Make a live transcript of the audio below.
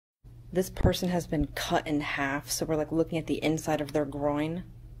This person has been cut in half, so we're like looking at the inside of their groin.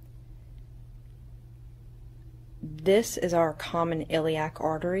 This is our common iliac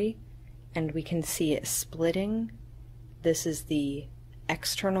artery, and we can see it splitting. This is the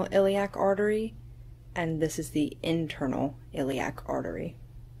external iliac artery, and this is the internal iliac artery.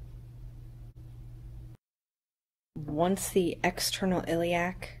 Once the external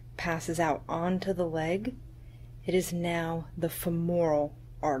iliac passes out onto the leg, it is now the femoral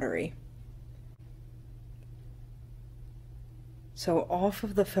artery. So off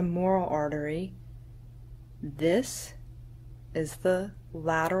of the femoral artery, this is the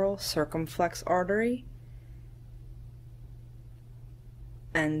lateral circumflex artery,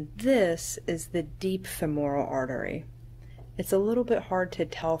 and this is the deep femoral artery. It's a little bit hard to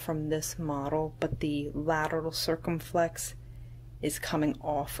tell from this model, but the lateral circumflex is coming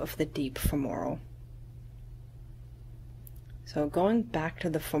off of the deep femoral. So going back to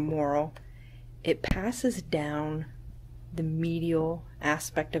the femoral, it passes down the medial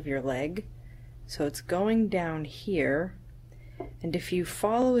aspect of your leg. So it's going down here, and if you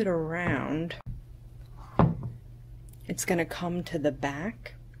follow it around, it's going to come to the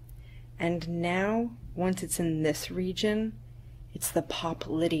back, and now once it's in this region, it's the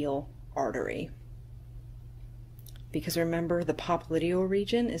popliteal artery. Because remember, the popliteal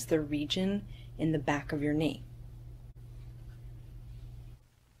region is the region in the back of your knee.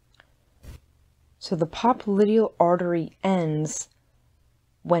 So the popliteal artery ends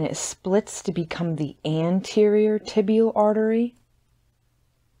when it splits to become the anterior tibial artery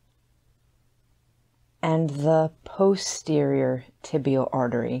and the posterior tibial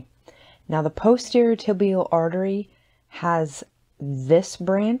artery. Now the posterior tibial artery has this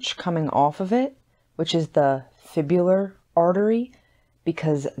branch coming off of it, which is the fibular artery,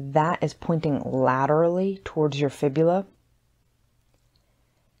 because that is pointing laterally towards your fibula.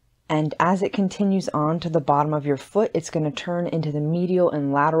 And as it continues on to the bottom of your foot, it's going to turn into the medial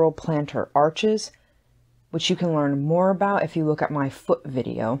and lateral plantar arches, which you can learn more about if you look at my foot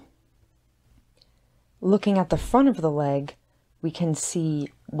video. Looking at the front of the leg, we can see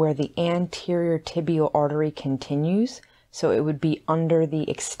where the anterior tibial artery continues. So it would be under the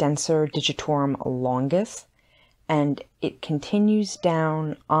extensor digitorum longus, and it continues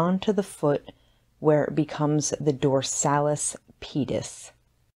down onto the foot where it becomes the dorsalis pedis.